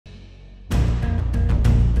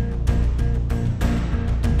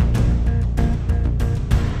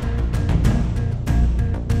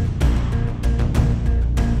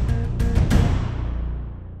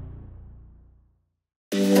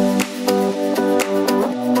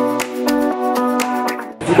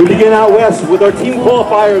We begin out west with our team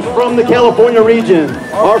qualifiers from the California region.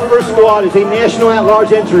 Our first squad is a national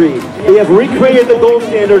at-large entry. They have recreated the gold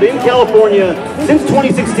standard in California since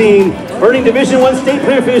 2016, earning Division I state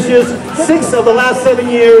player finishes 6 of the last 7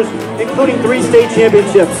 years, including 3 state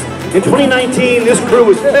championships. In 2019, this crew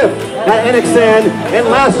was 5th at NXN and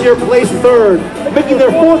last year placed 3rd, making their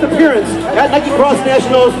 4th appearance at Nike Cross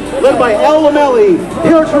Nationals, led by El Lamelli,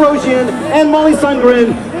 Pierre Tarosian, and Molly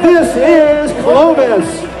Sundgren. This is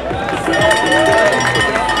Clovis.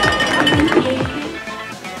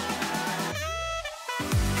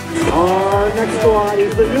 Our next squad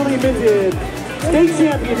is the newly minted state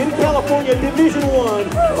champion in California Division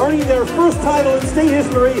I, earning their first title in state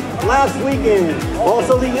history last weekend.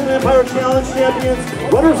 Also the Inland Empire Challenge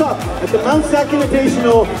champions, runners-up at the Mount Sac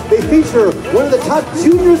Invitational. They feature one of the top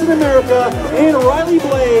juniors in America in Riley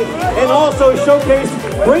Blade, and also showcase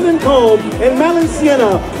Brandon Combe and Madeline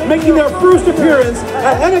Sienna, making their first appearance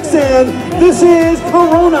at NXN. This is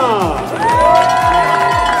Corona.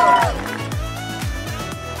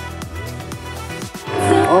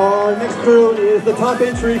 Our next crew is the top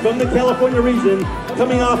entry from the California region,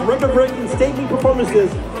 coming off record-breaking state meet performances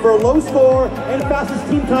for low score and fastest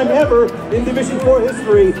team time ever in Division IV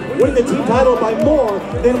history, winning the team title by more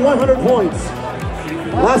than 100 points.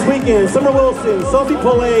 Last weekend, Summer Wilson, Sophie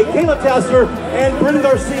Paulet, Caleb Tasker, and Brendan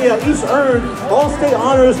Garcia each earned all-state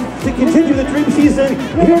honors to continue the dream season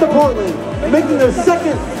here to Portland, making their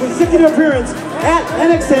 2nd consecutive appearance at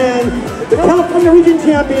NXN. The California Region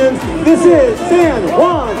Champions, this is San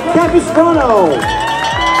Juan Capistrano.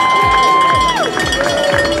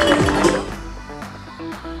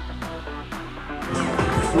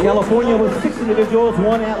 California was 6 individuals,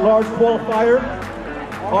 1 at-large qualifier.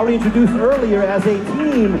 Already introduced earlier as a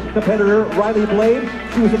team competitor, Riley Blade.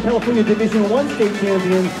 She was a California Division I state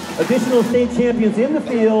champion, additional state champions in the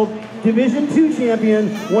field, Division II champion,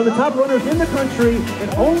 one of the top runners in the country,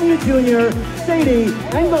 and only a junior, Sadie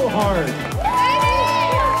Engelhardt.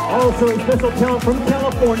 Also a special talent from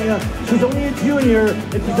California. She's only a junior,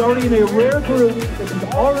 and she's already in a rare group, and she's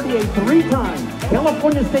already a 3-time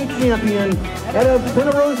California state champion out of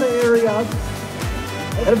Santa Rosa area.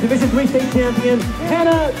 Out of Division III state champion,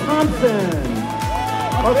 Hannah Thompson.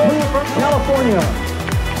 Our player from California.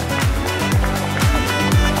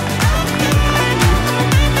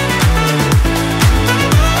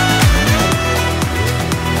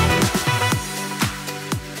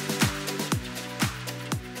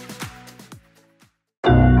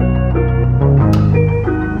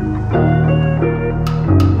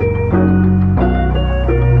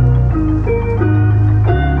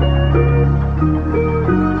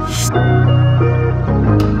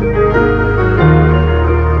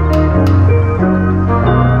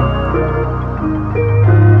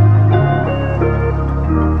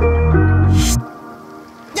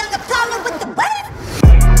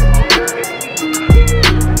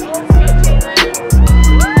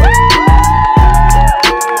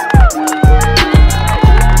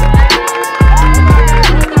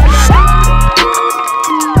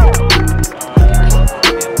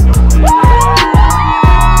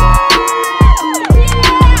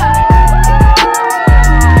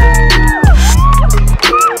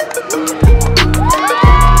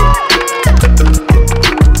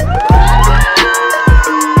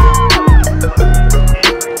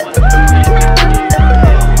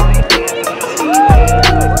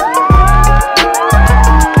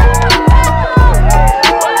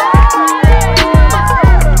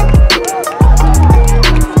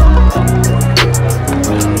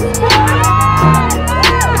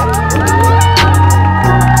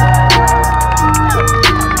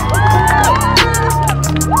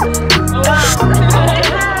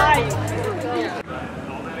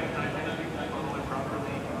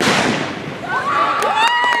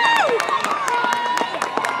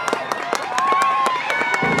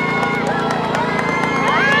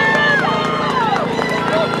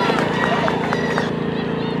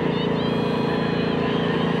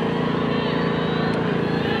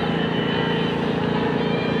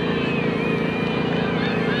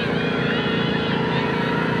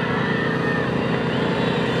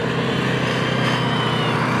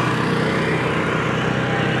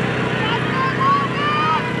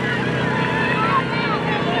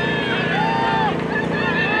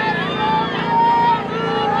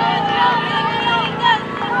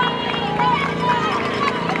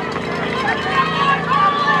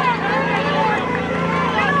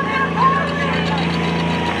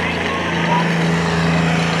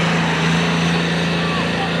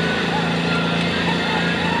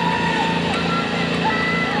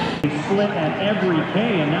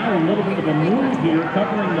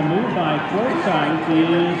 covering the move by Forsyth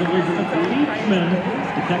is Elizabeth Leachman,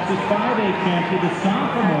 the Texas 5A champion, the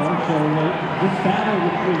sophomore. So this battle,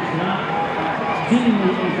 which was not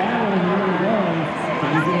seemingly a battle in the early going, so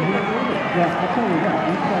you're going to hear it early. Yeah, I'll tell you what,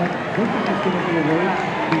 this is just going to be a race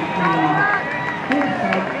between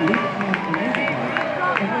Forsyth, Leachman, and Eastlake.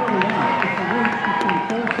 And early on, it's a race between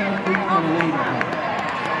Forsyth, Leachman, and Eastlake.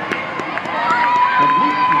 But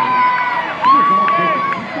Leachman, he is all different.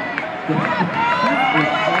 He is all different.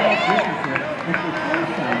 And for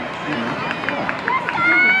Forsyth, you know,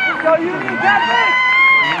 go, you got me!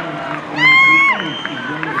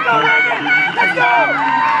 Let's go, Reagan! Let's go!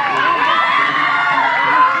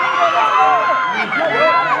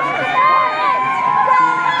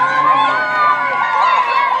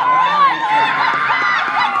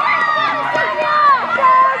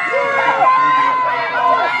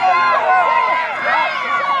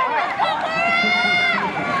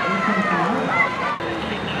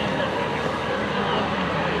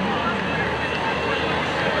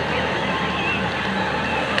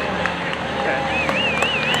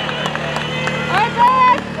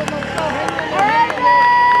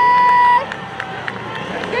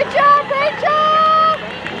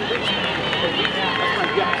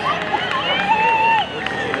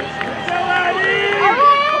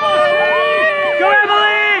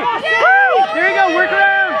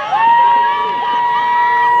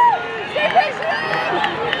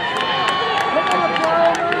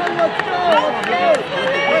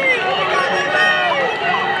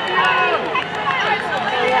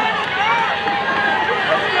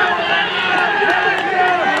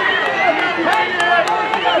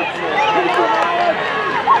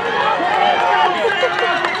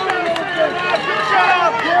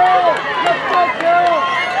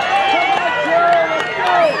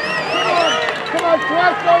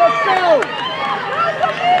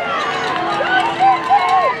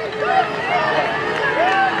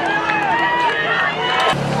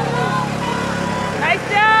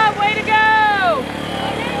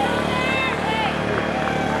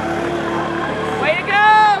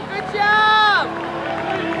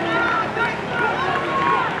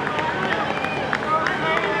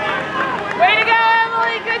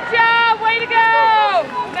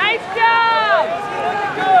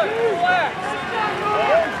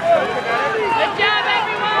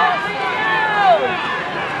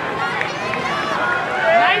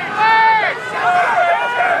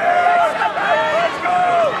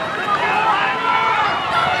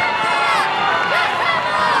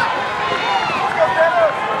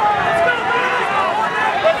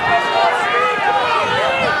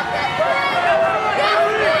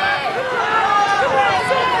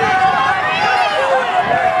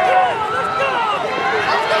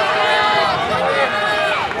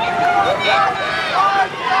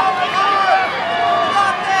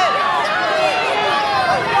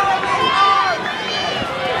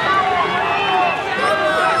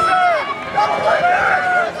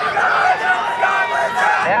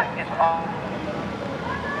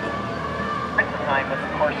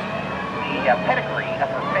 Pedigree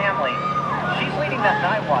of her family. She's leading that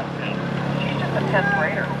Niwot team. She's just a 10th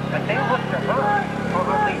grader, but they look to her for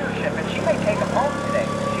her leadership, and she may take them home today.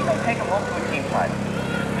 She may take them home to a team title.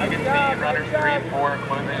 You can see runners 3 and 4,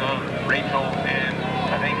 including Rachel, and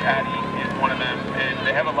I think Addy is one of them, and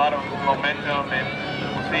they have a lot of momentum, and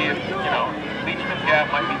we'll see if, you know, Leachman's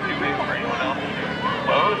gap might be too big for anyone else to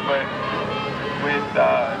close, but with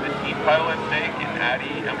the team title at stake and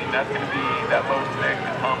Addy, I mean, that's going to be that low stick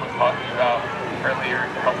that Tom was talking about earlier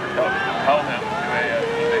to help propel them to a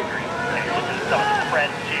team victory. And you look at some of the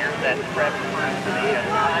spreads here, that spread refers to the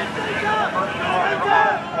time between the first runner from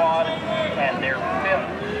our squad and their 5th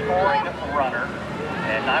scoring runner.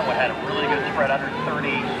 And Niwot had a really good spread, under 30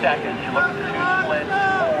 seconds. You look at the 2 splits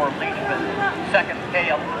for Leachman. Second K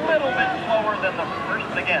a little bit slower than the first,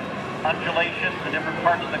 but again, undulations, the different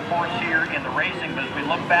parts of the course here in the racing, but as we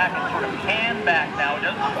look back and sort of pan back now, it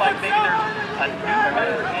does look like maybe there's a new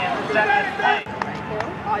winner in second place.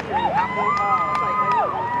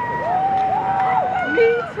 Me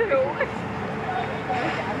too.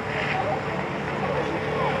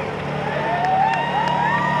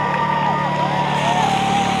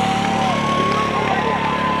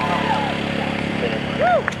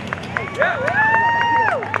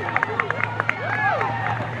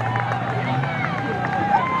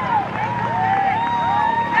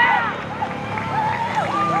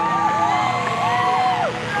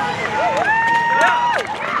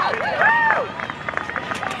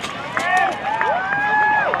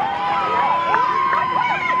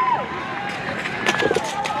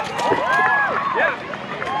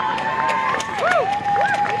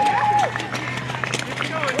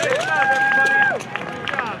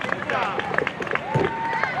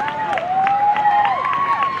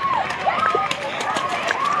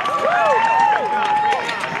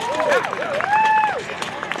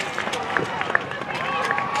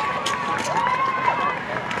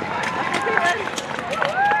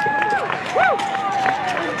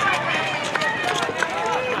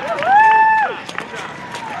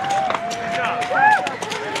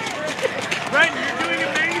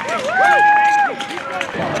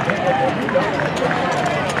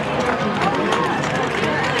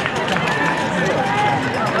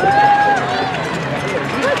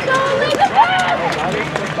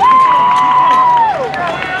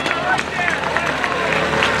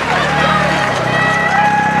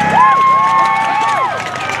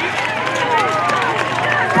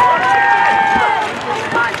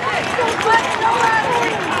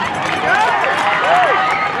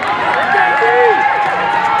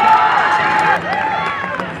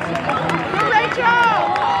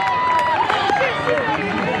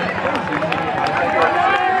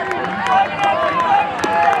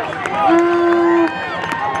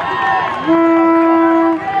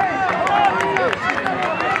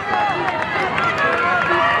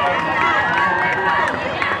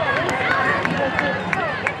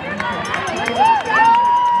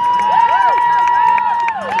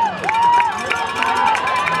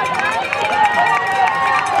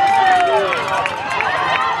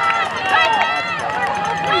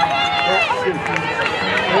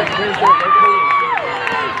 Here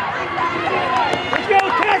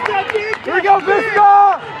we go,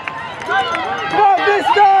 Vista! Come on,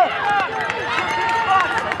 Vista!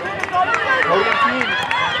 Hold on, team.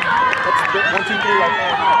 That's 1, 2, 3 right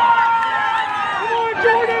there. Come on,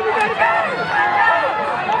 Jordan, we gotta go!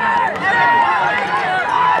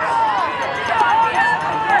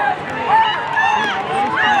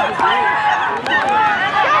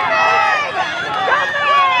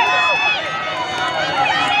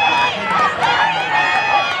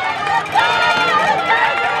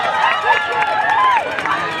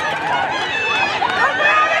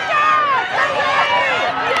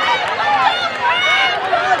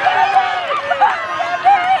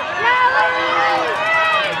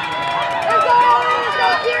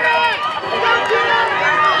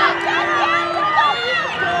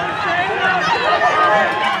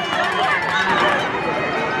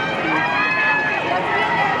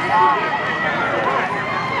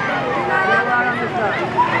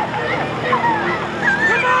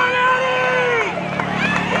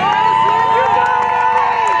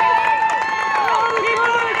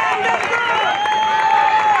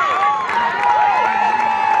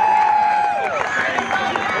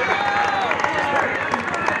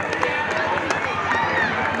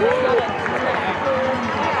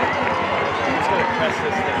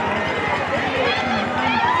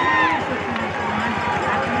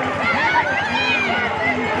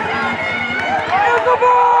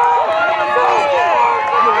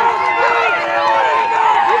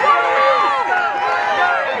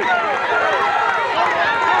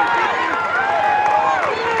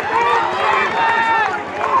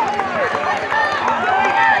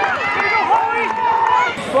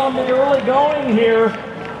 From the early going here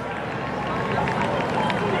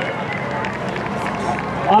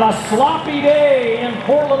on a sloppy day in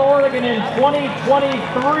Portland, Oregon in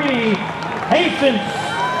 2023. Patience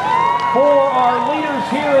for our leaders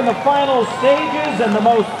here in the final stages, and the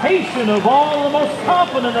most patient of all, the most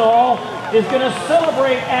confident of all, is going to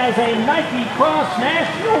celebrate as a Nike Cross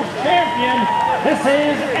National Champion. This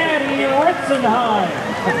is Addy Ritzenhein.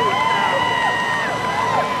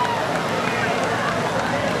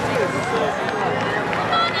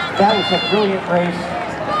 That was a brilliant race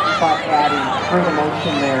by Addy. Great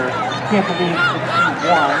emotion there. Can't believe that she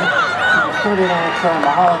won. She was started on its own.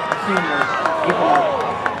 Michalak, the senior, giving her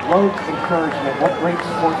loads of encouragement. What great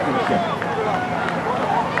sportsmanship.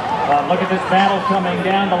 Look at this battle coming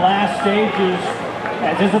down the last stages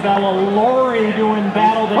as Isabella Laurie doing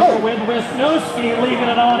battle there with Wisniewski, leaving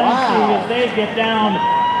it on empty as they get down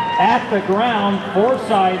at the ground.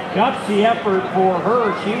 Forsyth, gutsy effort for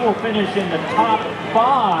her. She will finish in the top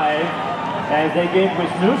 5 as they gave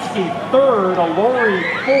Wisniewski 3rd, a Laurie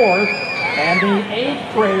 4th, and the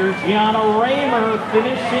 8th grader, Gianna Raymer,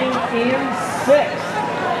 finishing in 6th.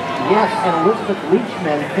 Yes, and Elizabeth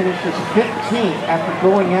Leachman finishes 15th after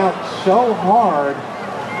going out so hard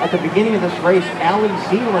at the beginning of this race. Allie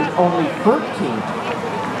Zealand only 13th.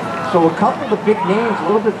 So a couple of the big names a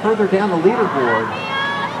little bit further down the leaderboard.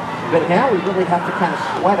 But now we really have to kind of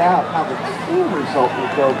sweat out how the team result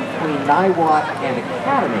will go between Niwot and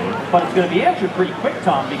Academy. But it's going to be answered pretty quick,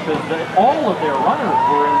 Tom, because all of their runners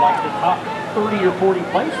were in like the top 30 or 40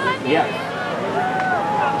 places. Yes.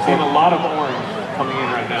 I'm seeing a lot of orange coming in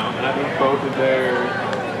right now, and I think both of their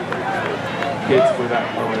kids were that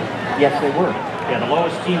color. Yes, they were. Yeah, the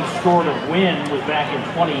lowest team score to win was back in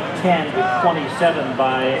 2010 with 27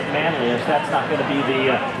 by Manlius. That's not going to be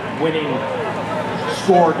the winning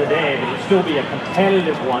score today, but it'll still be a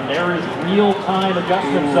competitive one. There is real-time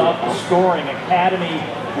adjustments of the scoring. Academy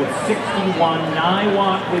with 61,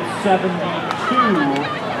 Niwot with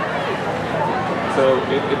 72. So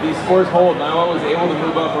if these scores hold, Niwot was able to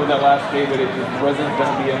move up over that last day, but it just wasn't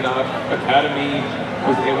going to be enough. Academy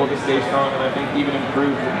was able to stay strong, and I think even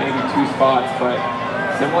improved maybe 2 spots. But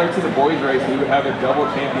similar to the boys' race, we would have a double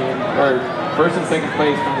champion, or first and second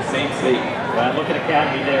place from the same state. Look at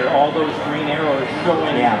Academy there. All those green arrows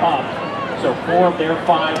showing up. So 4 of their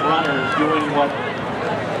 5 runners doing what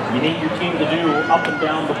you need your team to do up and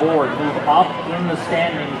down the board. Move up in the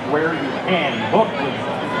standings where you can. Hook was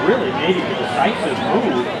really maybe the decisive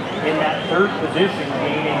move in that 3rd position,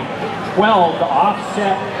 gaining 12 to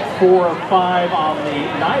offset 4 of 5 on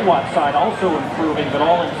the Niwot side, also improving, but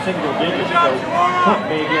all in single digits. So Hook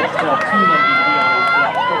may get team MVP on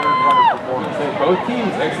that 3rd runner performance. Both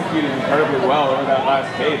teams executed incredibly well over that last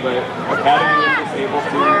day, but Academy was just able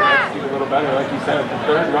to execute a little better. Like you said, the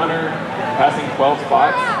 3rd runner passing 12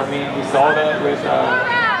 spots. I mean, we saw that with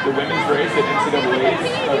the women's race at NCAA's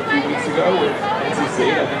a few weeks ago with NC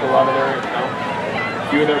State. I think a lot of their,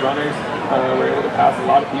 few of their runners we're able to pass a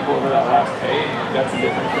lot of people over that last day, and that's the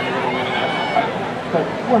difference when you're going to win a national title. But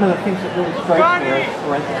one of the things that really strikes me are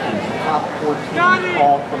parentheses. The top 4 teams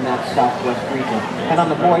all from that Southwest region. And on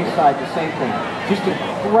the boys' side, the same thing. Just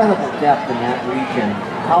incredible depth in that region.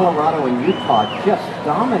 Colorado and Utah just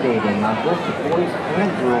dominating on both the boys' and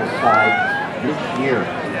girls' sides this year.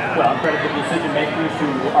 Well, credit the decision makers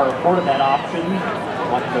who are afforded that option,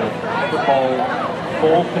 like the football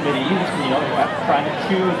bowl committees, you know, trying to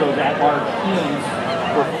choose those at-large teams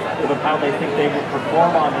of how they think they will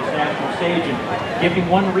perform on this national stage, and giving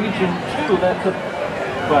one region two, that's a,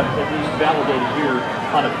 but at least validated here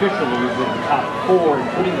unofficially with the top 4,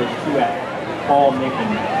 including those 2 at all making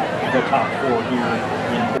the top 4 here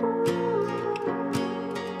in.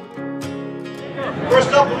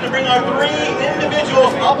 First up, we're going to bring our 3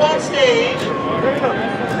 individuals up on stage.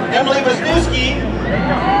 Emily Wisniewski,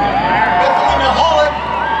 Bethany Michalak,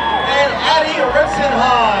 and Addy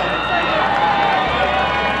Ritzenhein.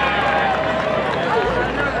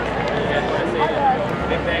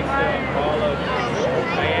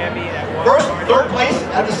 First, 3rd place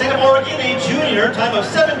at the state of Oregon, a junior, time of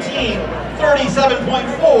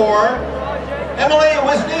 17:37.4. Emily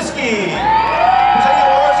Wisniewski. Presenting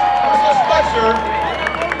awards, Ursula Spicer,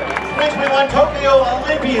 2021 Tokyo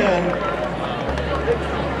Olympian.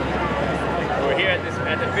 We're here at the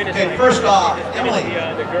finish Okay, line. first off, Emily,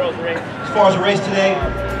 the girls' race. as far as the race today,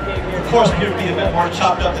 the course appeared to be a bit more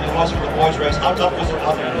chopped up than it was for the boys' race. How tough was it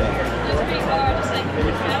out there today? It was pretty hard, just like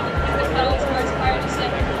the pedals were hard, just like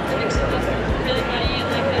the mixing was really muddy and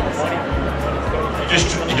like this.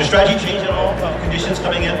 Did your strategy change at all? Conditions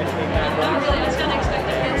coming in? Not really, I was kind of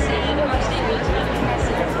expecting this and our state was kind of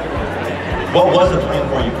impressive. What was the plan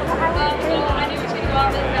for you? Well, I knew it was going to go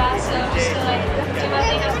out really fast, so just to like do my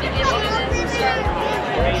thing at the beginning and then start.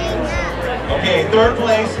 Okay, 3rd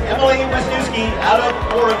place, Emily Wisniewski out of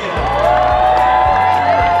Oregon.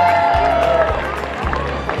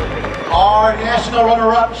 Our national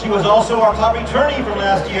runner-up, she was also our top returnee from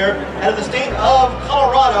last year out of the state of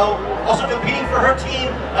Colorado, also competing for her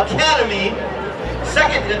team, Academy.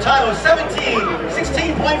 2nd in a time of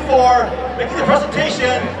 17:16.4, making the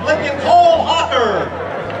presentation, Olympian Cole Hawker.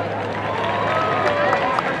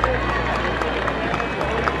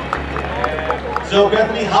 So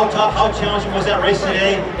Bethany, how tough, how challenging was that race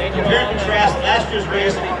today? Compare and contrast last year's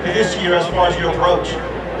race to this year as far as your approach. I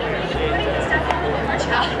think it's definitely a little more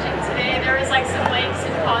challenging today. There was like some lakes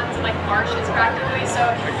and ponds and like marshes practically, so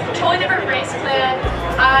totally different race plan.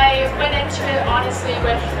 I went into it honestly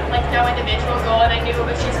with like no individual goal, and I knew it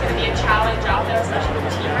was just going to be a challenge out there, especially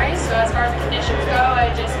with the team race. So as far as the conditions go,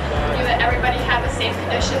 I just knew that everybody had the same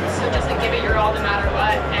conditions, so just to give it your all no matter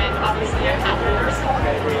what, and obviously I'm happy with the result.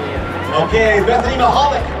 Okay, Bethany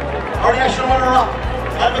Michalak, our national runner-up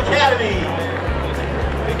out of Academy.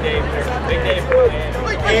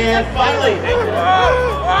 And finally,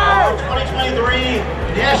 our 2023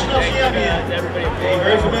 national champion, a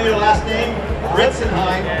very familiar last name,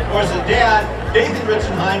 Ritzenhein, of course his dad, Nathan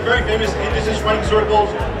Ritzenhein, very famous in distance running circles.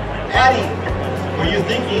 Addy, were you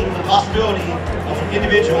thinking the possibility of an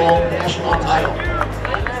individual national title?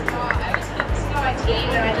 I was focusing on my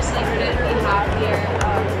team, and I just like couldn't really have here for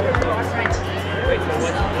my team.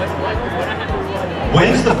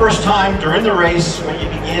 When's the first time during the race when you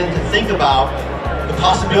began to think about the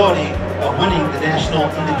possibility of winning the national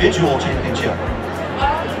individual championship?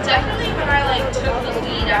 Definitely when I like took the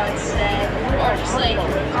lead, I would say, or just like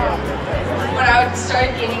when I would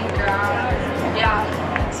start getting ground. Yeah.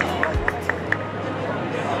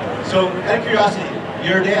 So, out of curiosity,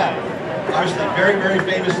 your dad, obviously very, very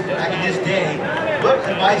famous back in his day. What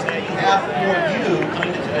advice did he have for you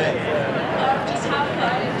coming to today? Just have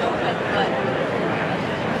fun and don't fight the blood.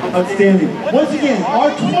 Outstanding. Once again, our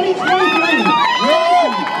 2023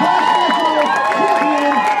 World Cross-National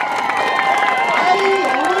Champion, Addy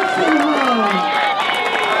Ritzenhein.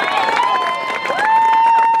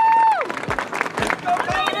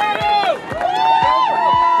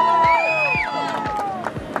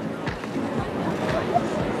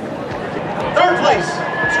 Third place,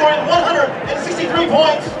 scoring 163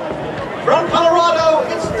 points. From Colorado,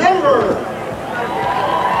 it's Denver.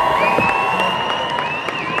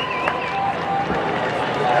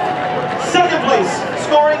 Second place,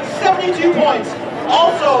 scoring 72 points.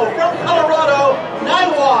 Also from Colorado,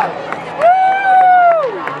 Niwot.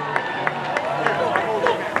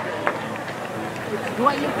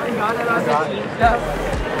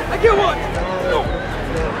 I get one!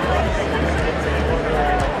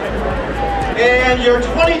 And your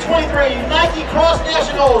 2023 Nike Cross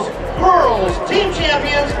Nationals Girls Team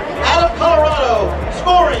Champions out of Colorado,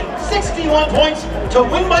 scoring 61 points to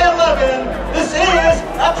win by 11. This is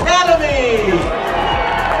Academy.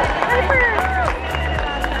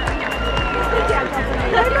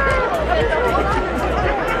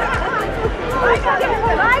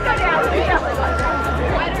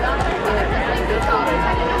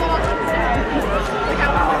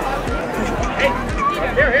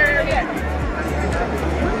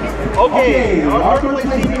 Okay, our first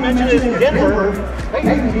place team mentioned is Denver.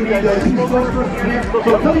 Hey,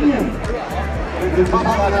 so coming in. The top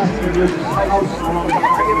spot last year was House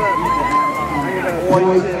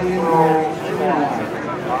boys and girls.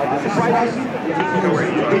 Surprising.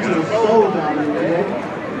 So down today.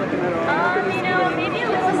 You know, maybe a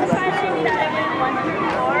little surprising that I went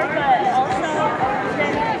 134, but also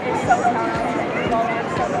Denver is so talented. We've all worked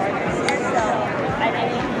so hard this year, so I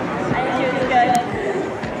think it was good.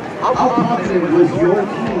 How confident was your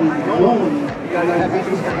team going? You guys have been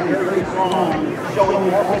very strong, showing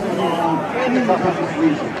more along in the toughest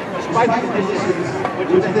region. Despite the conditions, what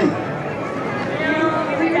do you think? You know,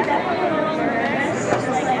 we were definitely a little nervous, just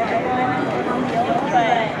like everyone on the field,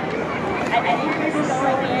 but I think we're just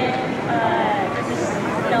going in, just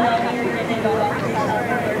knowing we were going to go up to each other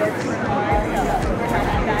and work super hard, so we're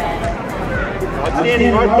happy about it.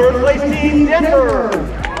 Outstanding, our third place team, Denver.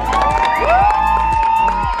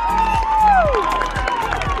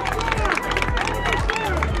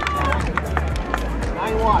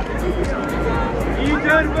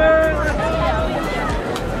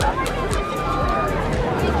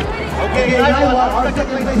 Okay, Niwot, our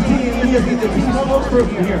second place team, he is the team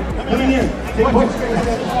spokesperson here. Coming in, take questions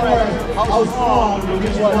as far as how strong the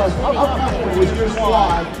region was. How confident was your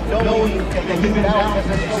squad knowing that you've been down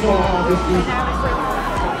so long this season?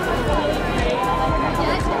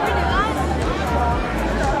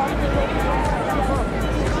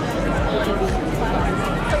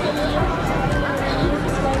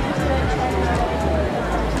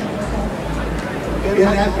 In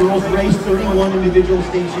that girls race, 31 individual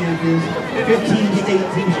state champions, 15 state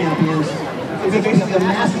team champions. It's basically a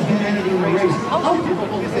massive humanity race. How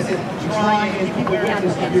difficult is it to try and keep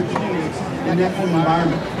awareness of your teammates in that kind of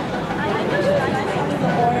environment?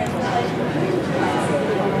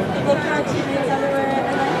 Look at teammates everywhere, and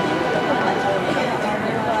I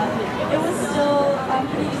think it was still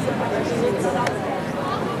pretty surprising.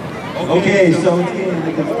 Okay, so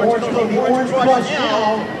again, the Orange Crush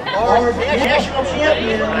now are national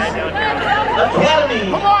champions,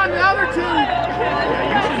 Academy. Come on, the other two.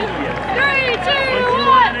 3, 2,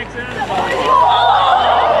 1.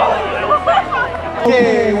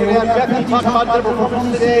 Okay, we have Bethany talk about their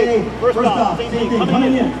performance today. First off, same thing,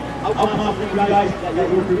 coming in. How confident you guys that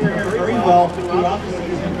you were preparing very well throughout the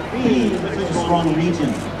season to be such a strong region?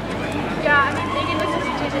 Yeah, I mean, being in this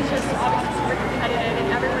region is just obviously super competitive, and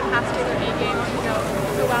everyone has to do their A game,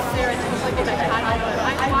 go out there and just like get that title. But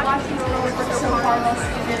I watched these girls work so hard all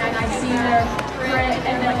season, and I've seen their grit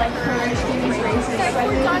and their like courage in these races. So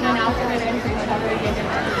we've gone out there and for each other again.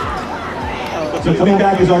 So coming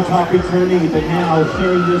back as our top returnee, but now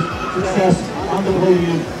sharing this success on the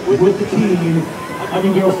podium with the team. How do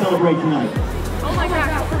you girls celebrate tonight? Oh my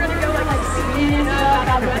gosh, we're gonna go like singing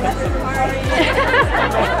about the best party.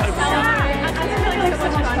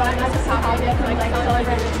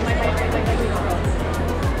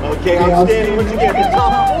 Okay, outstanding. Once again, the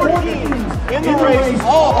top 4 teams in the race,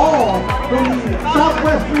 all from the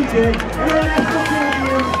Southwest region, International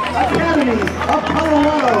Champions Academy of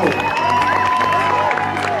Colorado.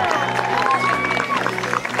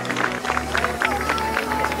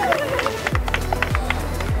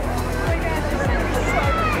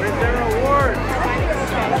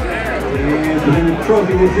 And the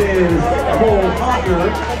trophy, this is Cole Hawker.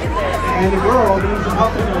 And the girl needs some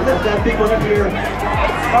help to lift that big one up here.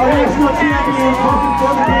 Our national champions, working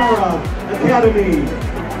for the camera, Academy